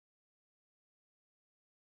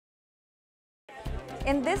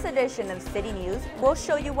In this edition of City News, we'll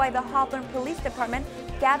show you why the Hawthorne Police Department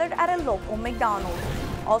gathered at a local McDonald's.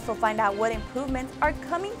 Also find out what improvements are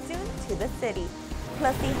coming soon to the city.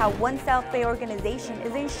 Plus see how One South Bay organization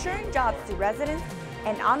is ensuring jobs to residents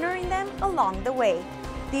and honoring them along the way.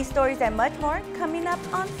 These stories and much more coming up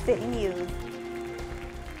on City News.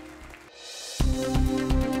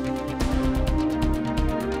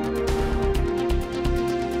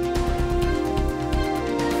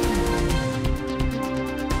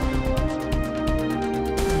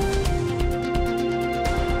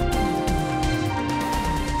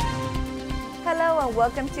 Hello and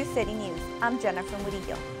welcome to City News. I'm Jennifer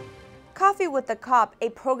Murillo. Coffee with the Cop, a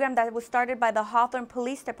program that was started by the Hawthorne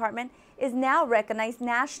Police Department, is now recognized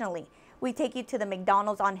nationally. We take you to the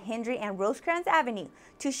McDonald's on Hendry and Rosecrans Avenue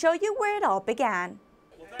to show you where it all began.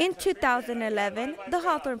 In 2011, the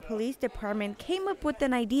Hawthorne Police Department came up with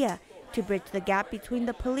an idea to bridge the gap between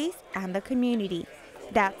the police and the community.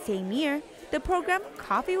 That same year, the program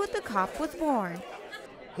Coffee with the Cop was born.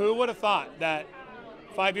 Who would have thought that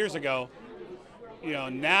 5 years ago,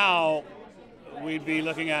 now we'd be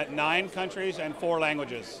looking at 9 countries and 4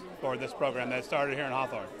 languages for this program that started here in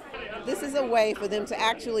Hawthorne. This is a way for them to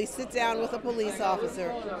actually sit down with a police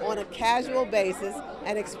officer on a casual basis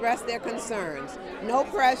and express their concerns. No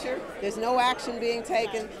pressure, there's no action being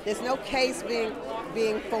taken, there's no case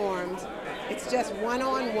being formed. It's just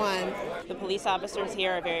one-on-one. The police officers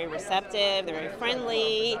here are very receptive, they're very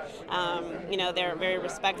friendly, they're very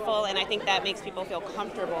respectful, and I think that makes people feel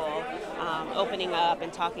comfortable opening up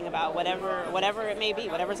and talking about whatever it may be,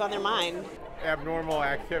 whatever's on their mind. Abnormal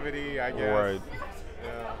activity, I guess. Right.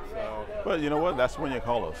 Yeah, so. But you know what? That's when you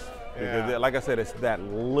call us. Yeah. Because, like I said, it's that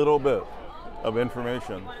little bit of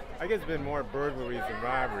information. I guess it's been more burglaries than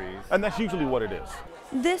robberies. And that's usually what it is.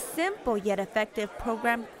 This simple yet effective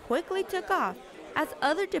program quickly took off as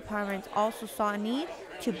other departments also saw a need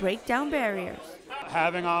to break down barriers.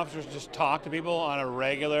 Having officers just talk to people on a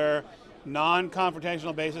regular,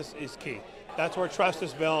 non-confrontational basis is key. That's where trust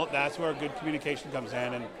is built, that's where good communication comes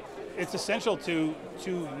in, and it's essential to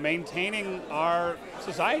maintaining our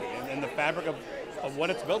society and the fabric of what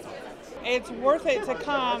it's built on. It's worth it to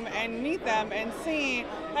come and meet them and see,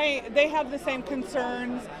 hey, they have the same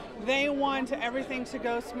concerns. They want everything to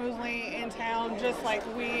go smoothly in town just like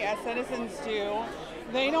we as citizens do.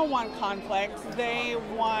 They don't want conflict. They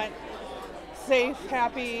want safe,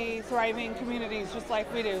 happy, thriving communities just like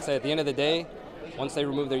we do. So at the end of the day, once they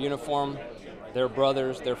remove their uniform, their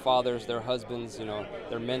brothers, their fathers, their husbands,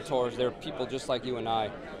 their mentors, they're people just like you and I,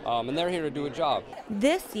 and they're here to do a job.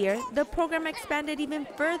 This year, the program expanded even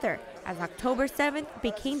further as October 7th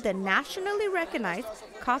became the nationally recognized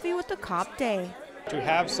Coffee with the Cop Day. To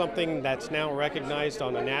have something that's now recognized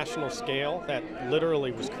on a national scale that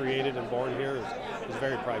literally was created and born here is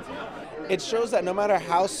very prideful. It shows that no matter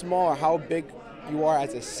how small or how big you are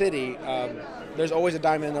as a city, there's always a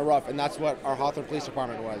diamond in the rough, and that's what our Hawthorne Police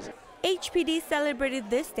Department was. HPD celebrated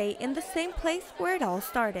this day in the same place where it all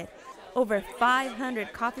started. Over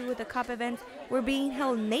 500 Coffee with the Cop events were being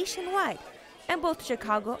held nationwide, and both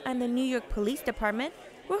Chicago and the New York Police Department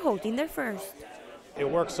were holding their first. It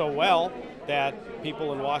worked so well that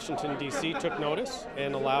people in Washington, D.C. took notice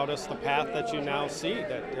and allowed us the path that you now see,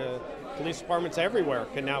 that police departments everywhere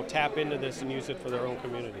can now tap into this and use it for their own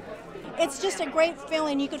community. It's just a great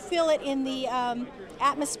feeling. You could feel it in the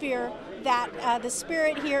atmosphere that the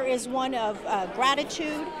spirit here is one of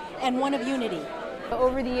gratitude and one of unity.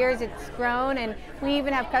 Over the years it's grown, and we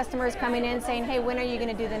even have customers coming in saying, hey, when are you going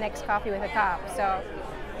to do the next Coffee with a Cop? So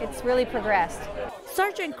it's really progressed.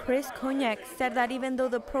 Sergeant Chris Cognac said that even though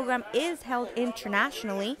the program is held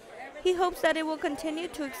internationally, he hopes that it will continue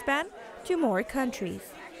to expand to more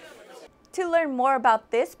countries. To learn more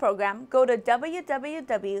about this program, go to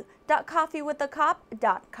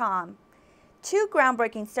www.coffeewiththecop.com. 2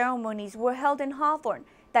 groundbreaking ceremonies were held in Hawthorne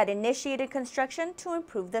that initiated construction to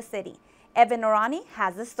improve the city. Evan Orani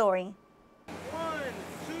has the story. 1,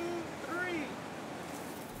 2, 3.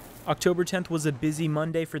 October 10th was a busy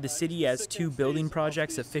Monday for the city as 2 building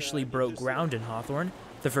projects officially broke ground in Hawthorne.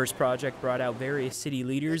 The first project brought out various city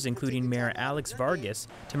leaders, including Mayor Alex Vargas,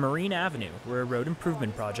 to Marine Avenue, where a road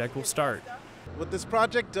improvement project will start. What this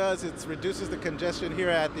project does, it reduces the congestion here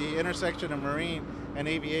at the intersection of Marine and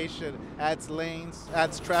Aviation, adds lanes,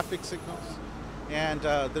 adds traffic signals, and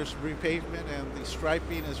there's repavement, and the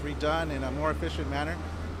striping is redone in a more efficient manner,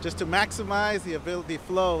 just to maximize the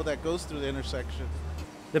flow that goes through the intersection.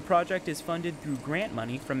 The project is funded through grant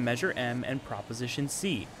money from Measure M and Proposition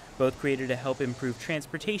C, both created to help improve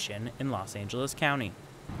transportation in Los Angeles County.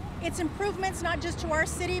 It's improvements not just to our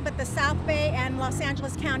city, but the South Bay and Los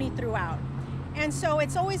Angeles County throughout. And so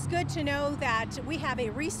it's always good to know that we have a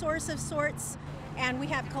resource of sorts, and we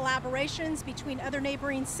have collaborations between other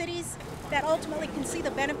neighboring cities that ultimately can see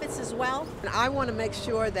the benefits as well. And I want to make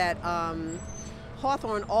sure that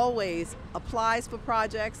Hawthorne always applies for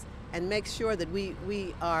projects and makes sure that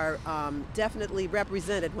we are definitely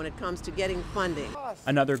represented when it comes to getting funding.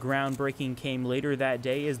 Another groundbreaking came later that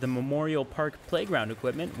day as the Memorial Park playground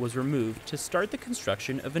equipment was removed to start the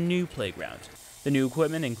construction of a new playground. The new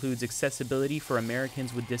equipment includes accessibility for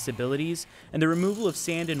Americans with disabilities and the removal of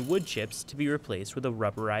sand and wood chips to be replaced with a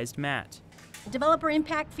rubberized mat. Developer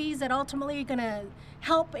impact fees that ultimately are going to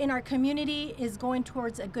help in our community is going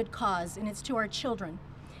towards a good cause, and it's to our children.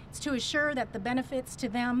 It's to assure that the benefits to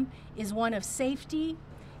them is one of safety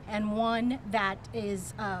and one that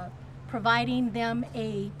is providing them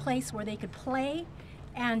a place where they could play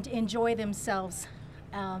and enjoy themselves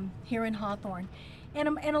here in Hawthorne and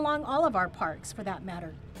along all of our parks for that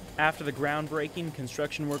matter. After the groundbreaking,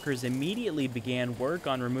 construction workers immediately began work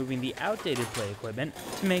on removing the outdated play equipment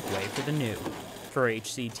to make way for the new. For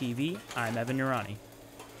HCTV, I'm Evan Urani.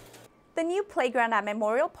 The new playground at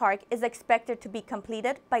Memorial Park is expected to be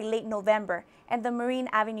completed by late November and the Marine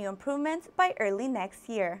Avenue improvements by early next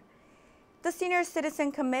year. The Senior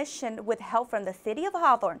Citizen Commission, with help from the City of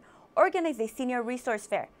Hawthorne, organized a senior resource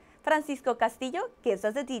fair. Francisco Castillo gives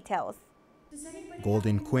us the details.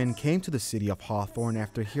 Golden Quinn came to the city of Hawthorne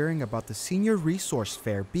after hearing about the Senior Resource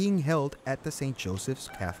Fair being held at the St. Joseph's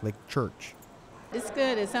Catholic Church. It's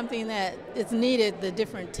good. It's something that it's needed. The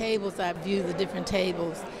different tables, I view the different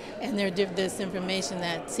tables, and there's information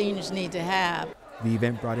that seniors need to have. The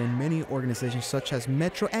event brought in many organizations such as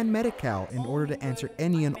Metro and Medi-Cal in order to answer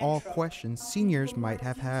any and all questions seniors might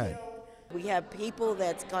have had. We have people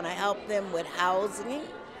that's going to help them with housing,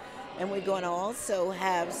 and we're going to also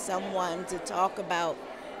have someone to talk about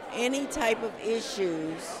any type of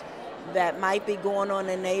issues that might be going on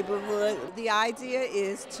in the neighborhood. The idea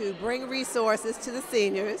is to bring resources to the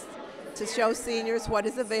seniors, to show seniors what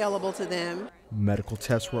is available to them. Medical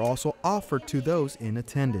tests were also offered to those in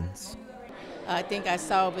attendance. I think I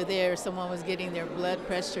saw over there someone was getting their blood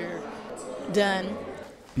pressure done.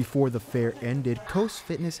 Before the fair ended, Coast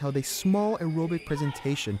Fitness held a small aerobic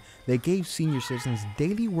presentation that gave senior citizens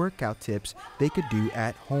daily workout tips they could do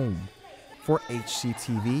at home. For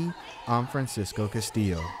HCTV, I'm Francisco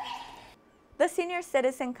Castillo. The Senior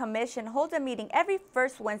Citizen Commission holds a meeting every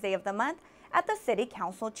first Wednesday of the month at the City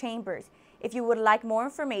Council chambers. If you would like more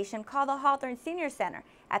information, call the Hawthorne Senior Center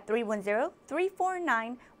at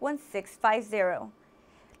 310-349-1650.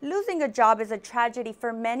 Losing a job is a tragedy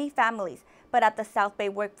for many families, but at the South Bay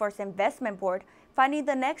Workforce Investment Board, finding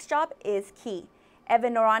the next job is key.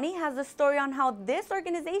 Evan Orani has a story on how this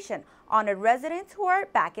organization honored residents who are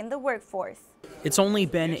back in the workforce. It's only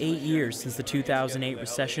been 8 years since the 2008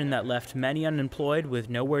 recession that left many unemployed with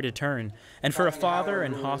nowhere to turn. And for a father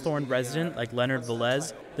and Hawthorne resident like Leonard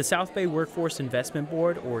Velez, the South Bay Workforce Investment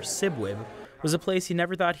Board, or SBWIB, was a place he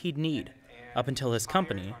never thought he'd need, up until his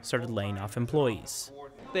company started laying off employees.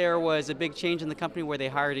 There was a big change in the company where they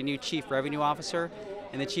hired a new chief revenue officer,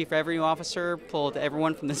 and the chief revenue officer pulled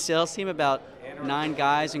everyone from the sales team, about 9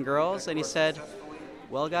 guys and girls, and he said,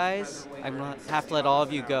 well guys, I'm going to have to let all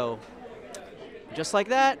of you go. Just like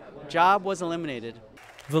that, job was eliminated.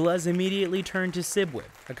 Velez immediately turned to SBWIB,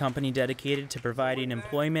 a company dedicated to providing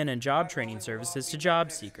employment and job training services to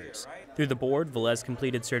job seekers. Through the board, Velez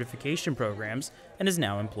completed certification programs and is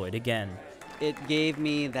now employed again. It gave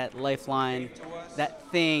me that lifeline,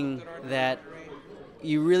 that thing that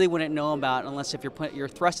you really wouldn't know about unless if you're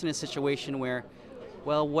thrust in a situation where,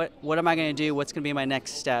 well, what am I going to do? What's going to be my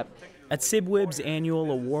next step? At SBWIB's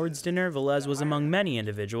annual awards dinner, Velez was among many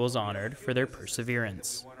individuals honored for their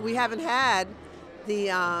perseverance. We haven't had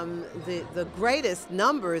the greatest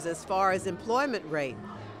numbers as far as employment rate,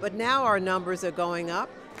 but now our numbers are going up,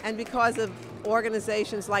 and because of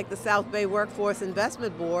organizations like the South Bay Workforce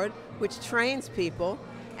Investment Board, which trains people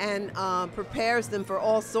and prepares them for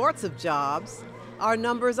all sorts of jobs, our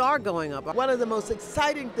numbers are going up. One of the most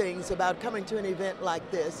exciting things about coming to an event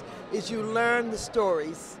like this is you learn the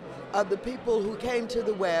stories of the people who came to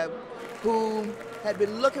the web, who had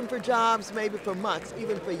been looking for jobs maybe for months,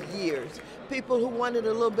 even for years. People who wanted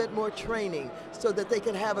a little bit more training so that they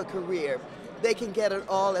could have a career. They can get it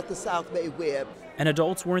all at the South Bay Web. And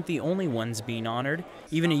adults weren't the only ones being honored.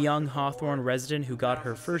 Even a young Hawthorne resident who got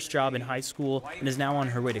her first job in high school and is now on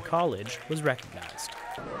her way to college was recognized.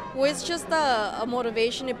 Well, it's just a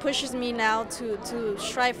motivation. It pushes me now to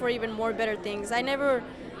strive for even more better things. I never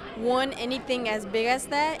won anything as big as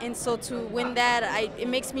that, and so to win that, it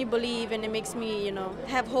makes me believe, and it makes me,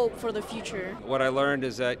 have hope for the future. What I learned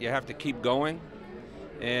is that you have to keep going,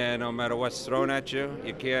 and no matter what's thrown at you,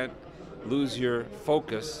 you can't lose your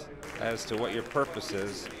focus as to what your purpose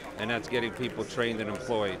is, and that's getting people trained and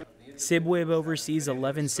employed. SBWIB oversees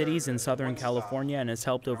 11 cities in Southern California and has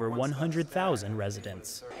helped over 100,000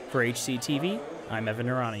 residents. For HCTV, I'm Evan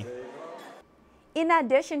Irani. In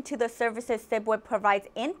addition to the services SBWIB provides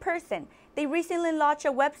in person, they recently launched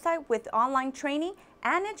a website with online training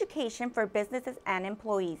and education for businesses and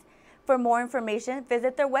employees. For more information,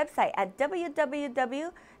 visit their website at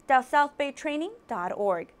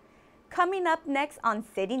www.southbaytraining.org. Coming up next on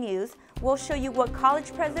City News, we'll show you what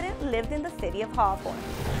college president lived in the city of Hawthorne.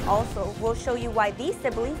 Also, we'll show you why these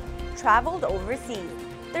siblings traveled overseas.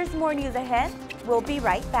 There's more news ahead. We'll be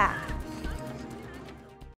right back.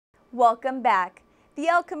 Welcome back. The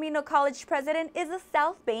El Camino College president is a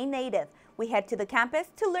South Bay native. We head to the campus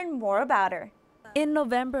to learn more about her. In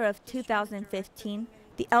November of 2015,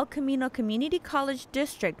 the El Camino Community College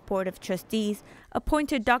District Board of Trustees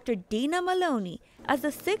appointed Dr. Dina Maloney as the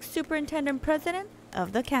 6th superintendent president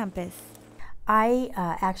of the campus. I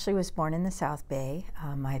actually was born in the South Bay.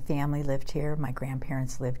 My family lived here, my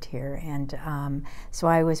grandparents lived here, and so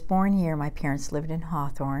I was born here. My parents lived in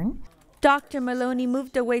Hawthorne. Dr. Maloney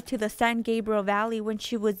moved away to the San Gabriel Valley when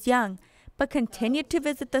she was young, but continued to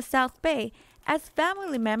visit the South Bay as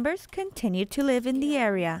family members continued to live in the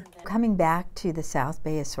area. Coming back to the South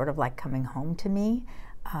Bay is sort of like coming home to me.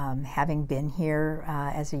 Having been here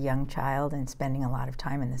as a young child and spending a lot of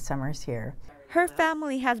time in the summers here. Her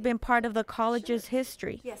family has been part of the college's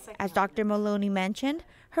history. As Dr. Maloney mentioned,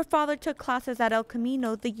 her father took classes at El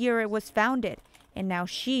Camino the year it was founded, and now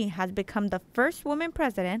she has become the first woman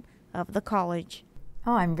president of the college.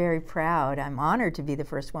 Oh, I'm very proud. I'm honored to be the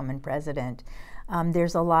first woman president.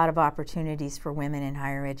 There's a lot of opportunities for women in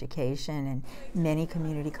higher education, and many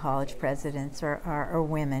community college presidents are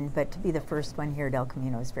women, but to be the first one here at El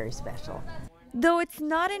Camino is very special. Though it's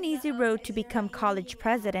not an easy road to become college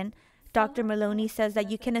president, Dr. Maloney says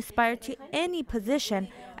that you can aspire to any position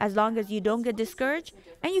as long as you don't get discouraged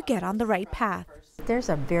and you get on the right path. There's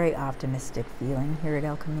a very optimistic feeling here at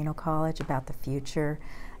El Camino College about the future,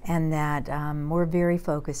 and that we're very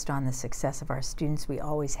focused on the success of our students. We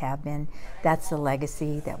always have been. That's the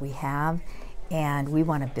legacy that we have, and we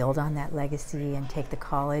want to build on that legacy and take the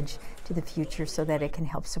college to the future so that it can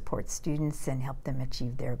help support students and help them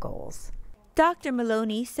achieve their goals. Dr.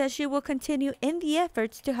 Maloney says she will continue in the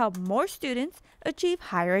efforts to help more students achieve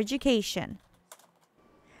higher education.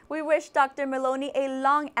 We wish Dr. Maloney a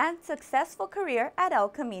long and successful career at El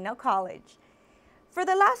Camino College. For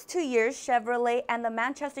the last 2 years, Chevrolet and the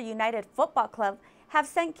Manchester United Football Club have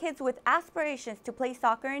sent kids with aspirations to play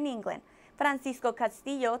soccer in England. Francisco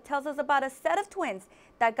Castillo tells us about a set of twins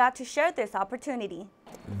that got to share this opportunity.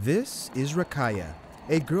 This is Rakaya,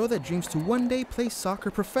 a girl that dreams to one day play soccer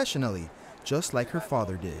professionally, just like her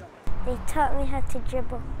father did. They taught me how to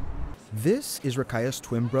dribble. This is Rakaya's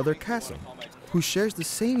twin brother Kasim, who shares the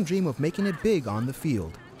same dream of making it big on the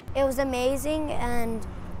field. It was amazing, and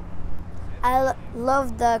I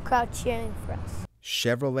loved the crowd cheering for us.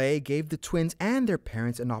 Chevrolet gave the twins and their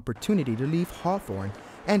parents an opportunity to leave Hawthorne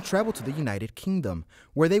and travel to the United Kingdom,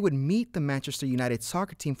 where they would meet the Manchester United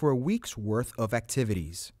soccer team for a week's worth of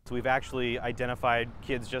activities. So we've actually identified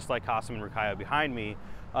kids just like Kasim and Rakaya behind me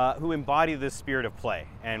who embody this spirit of play,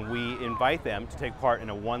 and we invite them to take part in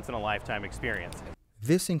a once-in-a-lifetime experience.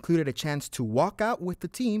 This included a chance to walk out with the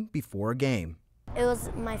team before a game. It was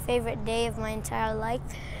my favorite day of my entire life,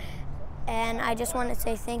 and I just want to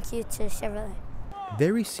say thank you to Chevrolet.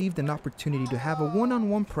 They received an opportunity to have a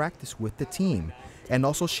one-on-one practice with the team and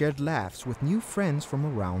also shared laughs with new friends from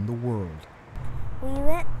around the world. We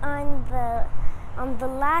went on the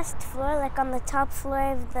last floor, like on the top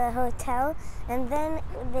floor of the hotel, and then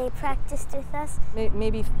they practiced with us.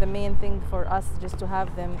 Maybe the main thing for us is just to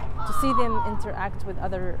have them, to see them interact with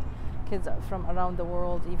other kids from around the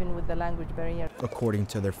world, even with the language barrier. According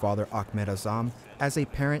to their father, Ahmed Azam, as a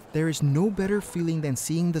parent, there is no better feeling than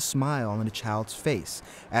seeing the smile on a child's face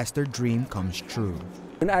as their dream comes true.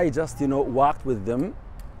 When I just, walked with them,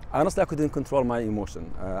 honestly, I couldn't control my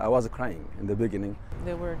emotion. I was crying in the beginning.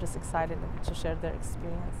 They were just excited to share their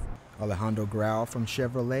experience. Alejandro Grau from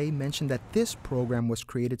Chevrolet mentioned that this program was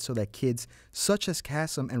created so that kids such as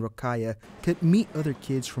Kasim and Rakaya could meet other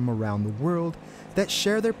kids from around the world that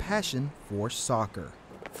share their passion for soccer.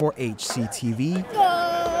 For HCTV,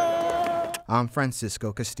 I'm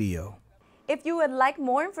Francisco Castillo. If you would like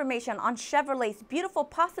more information on Chevrolet's Beautiful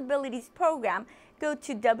Possibilities program, go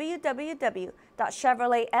to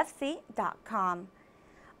www.chevroletfc.com.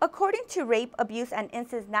 According to Rape, Abuse, and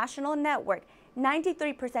Incest National Network,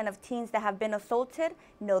 93% of teens that have been assaulted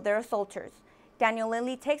know their assaulters. Daniel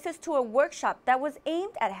Lindley takes us to a workshop that was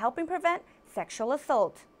aimed at helping prevent sexual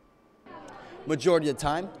assault. Majority of the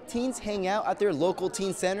time, teens hang out at their local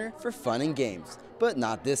teen center for fun and games, but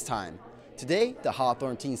not this time. Today, the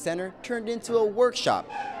Hawthorne Teen Center turned into a workshop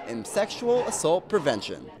in sexual assault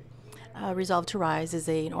prevention. Resolve to Rise is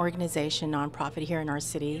an organization, nonprofit here in our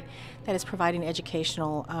city, that is providing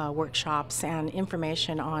educational workshops and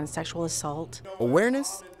information on sexual assault.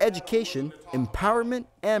 Awareness, education, empowerment,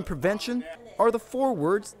 and prevention are the 4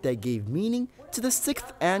 words that gave meaning to the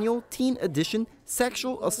 6th annual Teen Edition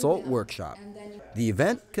Sexual Assault Workshop. The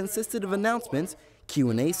event consisted of announcements,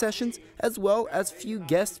 Q&A sessions, as well as few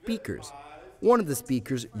guest speakers. One of the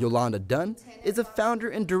speakers, Yolanda Dunn, is a founder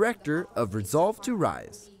and director of Resolve to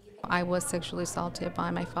Rise. I was sexually assaulted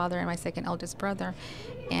by my father and my second eldest brother,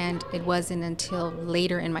 and it wasn't until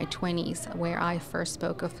later in my 20s where I first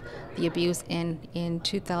spoke of the abuse. In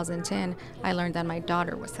 2010, I learned that my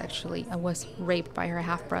daughter was raped by her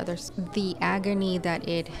half-brothers. The agony that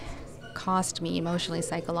it cost me emotionally,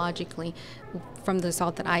 psychologically, from the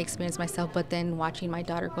assault that I experienced myself, but then watching my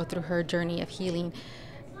daughter go through her journey of healing,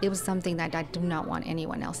 it was something that I do not want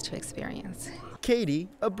anyone else to experience. Katie,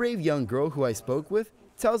 a brave young girl who I spoke with,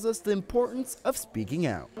 tells us the importance of speaking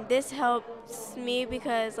out. This helps me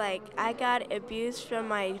because I got abused from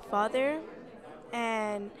my father,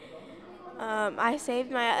 and I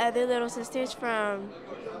saved my other little sisters from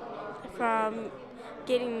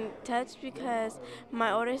getting touched because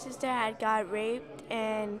my older sister had got raped,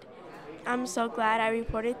 and I'm so glad I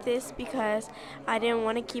reported this because I didn't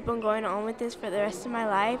want to keep on going on with this for the rest of my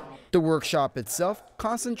life. The workshop itself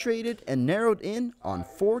concentrated and narrowed in on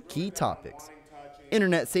 4 key topics: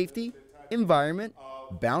 internet safety, environment,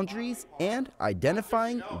 boundaries, and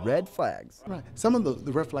identifying red flags. Right. Some of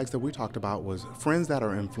the red flags that we talked about was friends that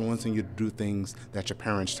are influencing you to do things that your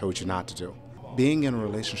parents told you not to do. Being in a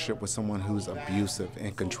relationship with someone who's abusive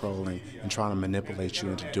and controlling and trying to manipulate you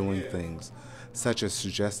into doing things, such as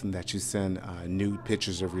suggesting that you send nude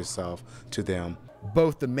pictures of yourself to them.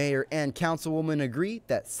 Both the mayor and councilwoman agree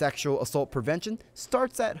that sexual assault prevention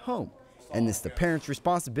starts at home, and it's the parents'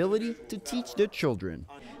 responsibility to teach their children.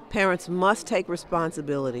 Parents must take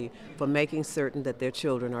responsibility for making certain that their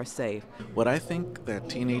children are safe. What I think that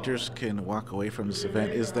teenagers can walk away from this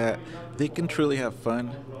event is that they can truly have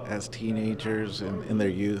fun as teenagers in their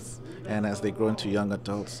youth and as they grow into young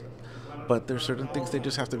adults. But there's certain things they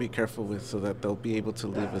just have to be careful with so that they'll be able to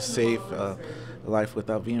live a safe life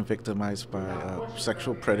without being victimized by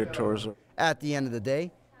sexual predators. At the end of the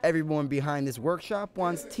day, everyone behind this workshop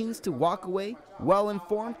wants teens to walk away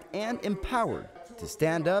well-informed and empowered to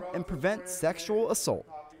stand up and prevent sexual assault.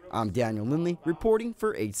 I'm Daniel Lindley reporting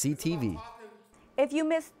for HCTV. If you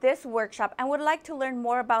missed this workshop and would like to learn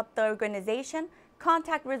more about the organization,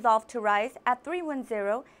 contact Resolve to Rise at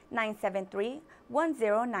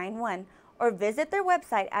 310-973-1091 or visit their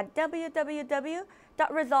website at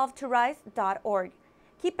www.resolvetorise.org.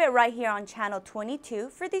 Keep it right here on Channel 22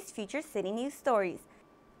 for these featured city news stories.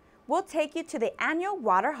 We'll take you to the annual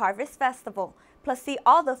Water Harvest Festival, plus see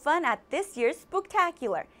all the fun at this year's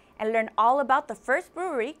Spooktacular and learn all about the first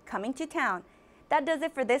brewery coming to town. That does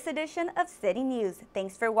it for this edition of City News.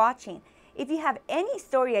 Thanks for watching. If you have any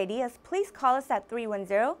story ideas, please call us at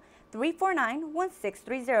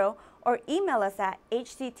 310-349-1630 or email us at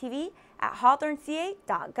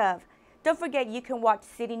hctv@hawthorneca.gov. Don't forget you can watch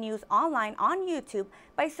City News online on YouTube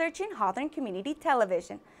by searching Hawthorne Community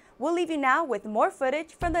Television. We'll leave you now with more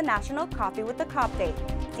footage from the National Coffee with the Cop Day.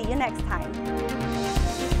 See you next time.